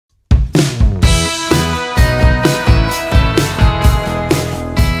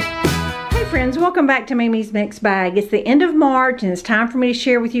welcome back to Mimi's Mixed Bag. It's the end of March and it's time for me to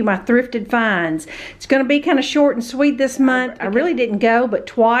share with you my thrifted finds. It's going to be kind of short and sweet this month. I really didn't go but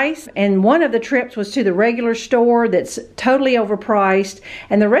twice, and one of the trips was to the regular store that's totally overpriced,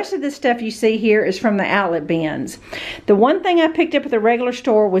 and the rest of this stuff you see here is from the outlet bins. The one thing I picked up at the regular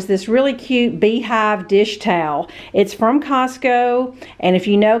store was this really cute beehive dish towel. It's from Costco, and if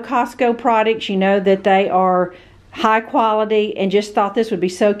you know Costco products, you know that they are high quality, and just thought this would be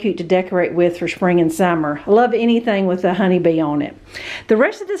so cute to decorate with for spring and summer. I love anything with a honeybee on it. The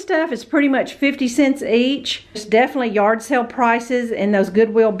rest of the stuff is pretty much 50 cents each. It's definitely yard sale prices in those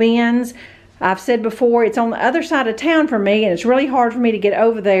Goodwill bins. I've said before, it's on the other side of town for me, and it's really hard for me to get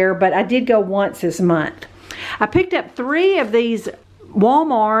over there, but I did go once this month. I picked up 3 of these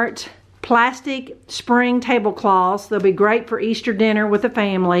Walmart plastic spring tablecloths. They'll be great for Easter dinner with the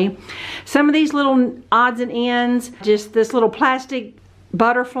family. Some of these little odds and ends, just this little plastic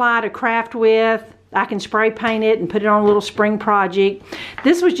butterfly to craft with. I can spray paint it and put it on a little spring project.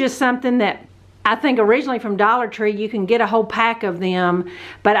 This was just something that I think originally from Dollar Tree. You can get a whole pack of them,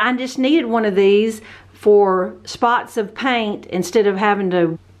 but I just needed one of these for spots of paint instead of having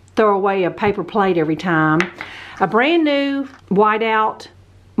to throw away a paper plate every time. A brand new whiteout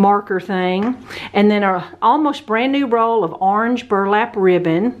marker thing, and then a almost brand new roll of orange burlap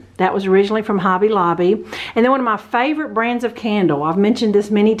ribbon that was originally from Hobby Lobby, and then one of my favorite brands of candle. I've mentioned this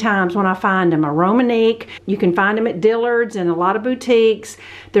many times when I find them, a Romanique. You can find them at Dillard's and a lot of boutiques.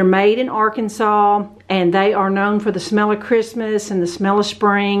 They're made in Arkansas, and they are known for the smell of Christmas and the smell of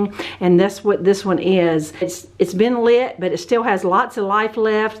spring, and that's what this one is. It's been lit, but it still has lots of life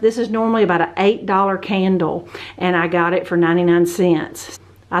left. This is normally about an $8 candle, and I got it for 99 cents.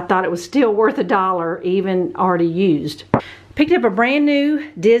 I thought it was still worth $1, even already used. Picked up a brand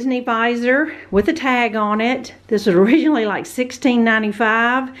new Disney visor with a tag on it. This was originally like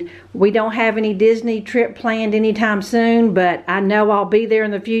 $16.95. We don't have any Disney trip planned anytime soon, but I know I'll be there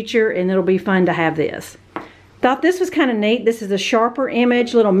in the future, and it'll be fun to have this. Thought this was kind of neat. This is a sharper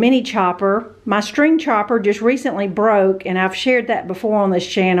image little mini chopper. My string chopper just recently broke, and I've shared that before on this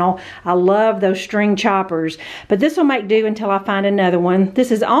channel. I love those string choppers, but this will make do until I find another one.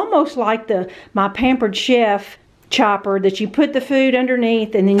 This is almost like my Pampered Chef chopper that you put the food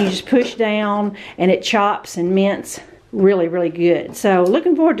underneath and then you just push down and it chops and mints really, really good. So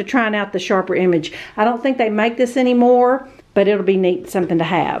looking forward to trying out the sharper image. I don't think they make this anymore, but it'll be neat, something to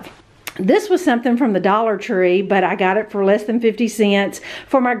have. This was something from the Dollar Tree, but I got it for less than 50 cents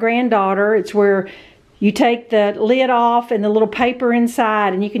for my granddaughter. It's where you take the lid off and the little paper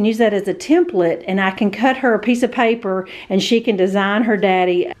inside, and you can use that as a template, and I can cut her a piece of paper and she can design her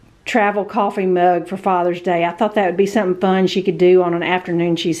daddy a travel coffee mug for Father's Day. I thought that would be something fun she could do on an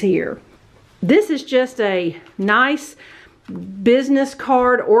afternoon she's here. This is just a nice business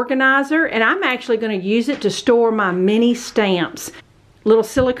card organizer, and I'm actually going to use it to store my mini stamps. Little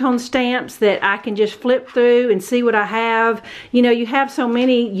silicone stamps that I can just flip through and see what I have. You know, you have so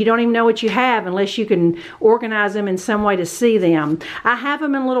many, you don't even know what you have unless you can organize them in some way to see them. I have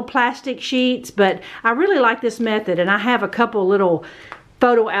them in little plastic sheets, but I really like this method, and I have a couple little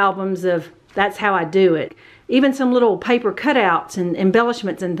photo albums of that's how I do it. Even some little paper cutouts and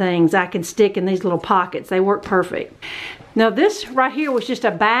embellishments and things I can stick in these little pockets. They work perfect. Now this right here was just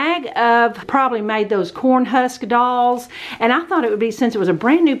a bag of, probably made those corn husk dolls, and I thought it would be, since it was a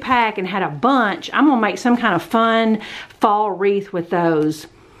brand new pack and had a bunch, I'm gonna make some kind of fun fall wreath with those,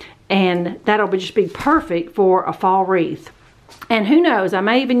 and that'll just be perfect for a fall wreath. And who knows, I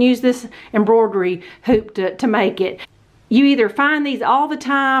may even use this embroidery hoop to make it. You either find these all the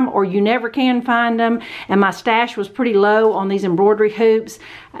time or you never can find them, and my stash was pretty low on these embroidery hoops.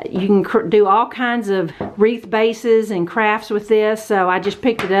 You can do all kinds of wreath bases and crafts with this, so I just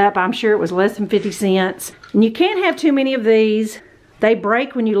picked it up. I'm sure it was less than 50 cents. And you can't have too many of these. They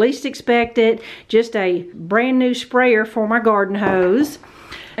break when you least expect it. Just a brand new sprayer for my garden hose.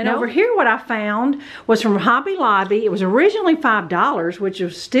 And over here what I found was from Hobby Lobby. It was originally $5, which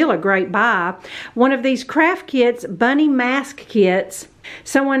was still a great buy. One of these craft kits, bunny mask kits.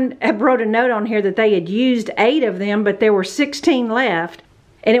 Someone had wrote a note on here that they had used 8 of them, but there were 16 left.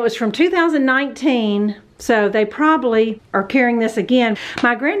 And it was from 2019, so they probably are carrying this again.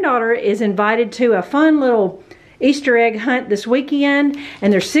 My granddaughter is invited to a fun little Easter egg hunt this weekend,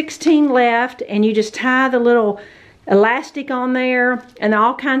 and there's 16 left, and you just tie the little elastic on there and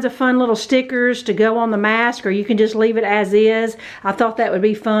all kinds of fun little stickers to go on the mask, or you can just leave it as is. I thought that would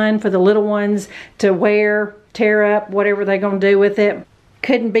be fun for the little ones to wear, tear up, whatever they're going to do with it.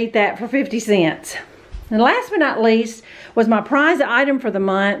 Couldn't beat that for 50 cents. And last but not least was my prize item for the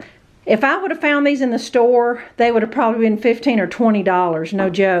month. If I would have found these in the store, they would have probably been $15 or $20, no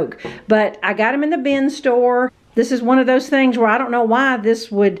joke. But I got them in the bin store. This is one of those things where I don't know why this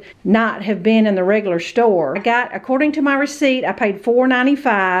would not have been in the regular store. I got, according to my receipt, I paid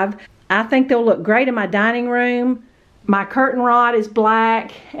 $4.95. I think they'll look great in my dining room. My curtain rod is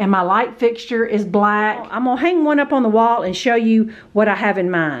black and my light fixture is black. I'm gonna hang one up on the wall and show you what I have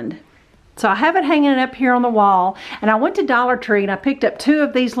in mind. So I have it hanging up here on the wall, and I went to Dollar Tree and I picked up 2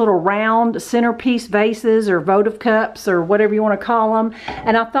 of these little round centerpiece vases or votive cups or whatever you want to call them,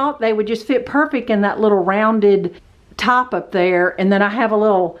 and I thought they would just fit perfect in that little rounded top up there, and then I have a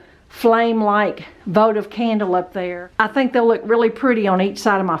little flame-like votive candle up there. I think they'll look really pretty on each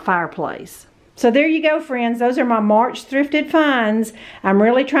side of my fireplace. So there you go, friends. Those are my March thrifted finds. I'm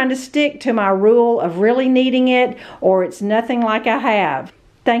really trying to stick to my rule of really needing it or it's nothing like I have.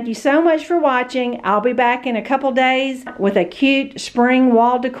 Thank you so much for watching. I'll be back in a couple days with a cute spring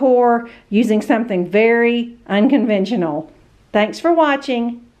wall decor using something very unconventional. Thanks for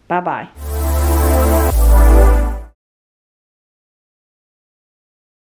watching. Bye-bye.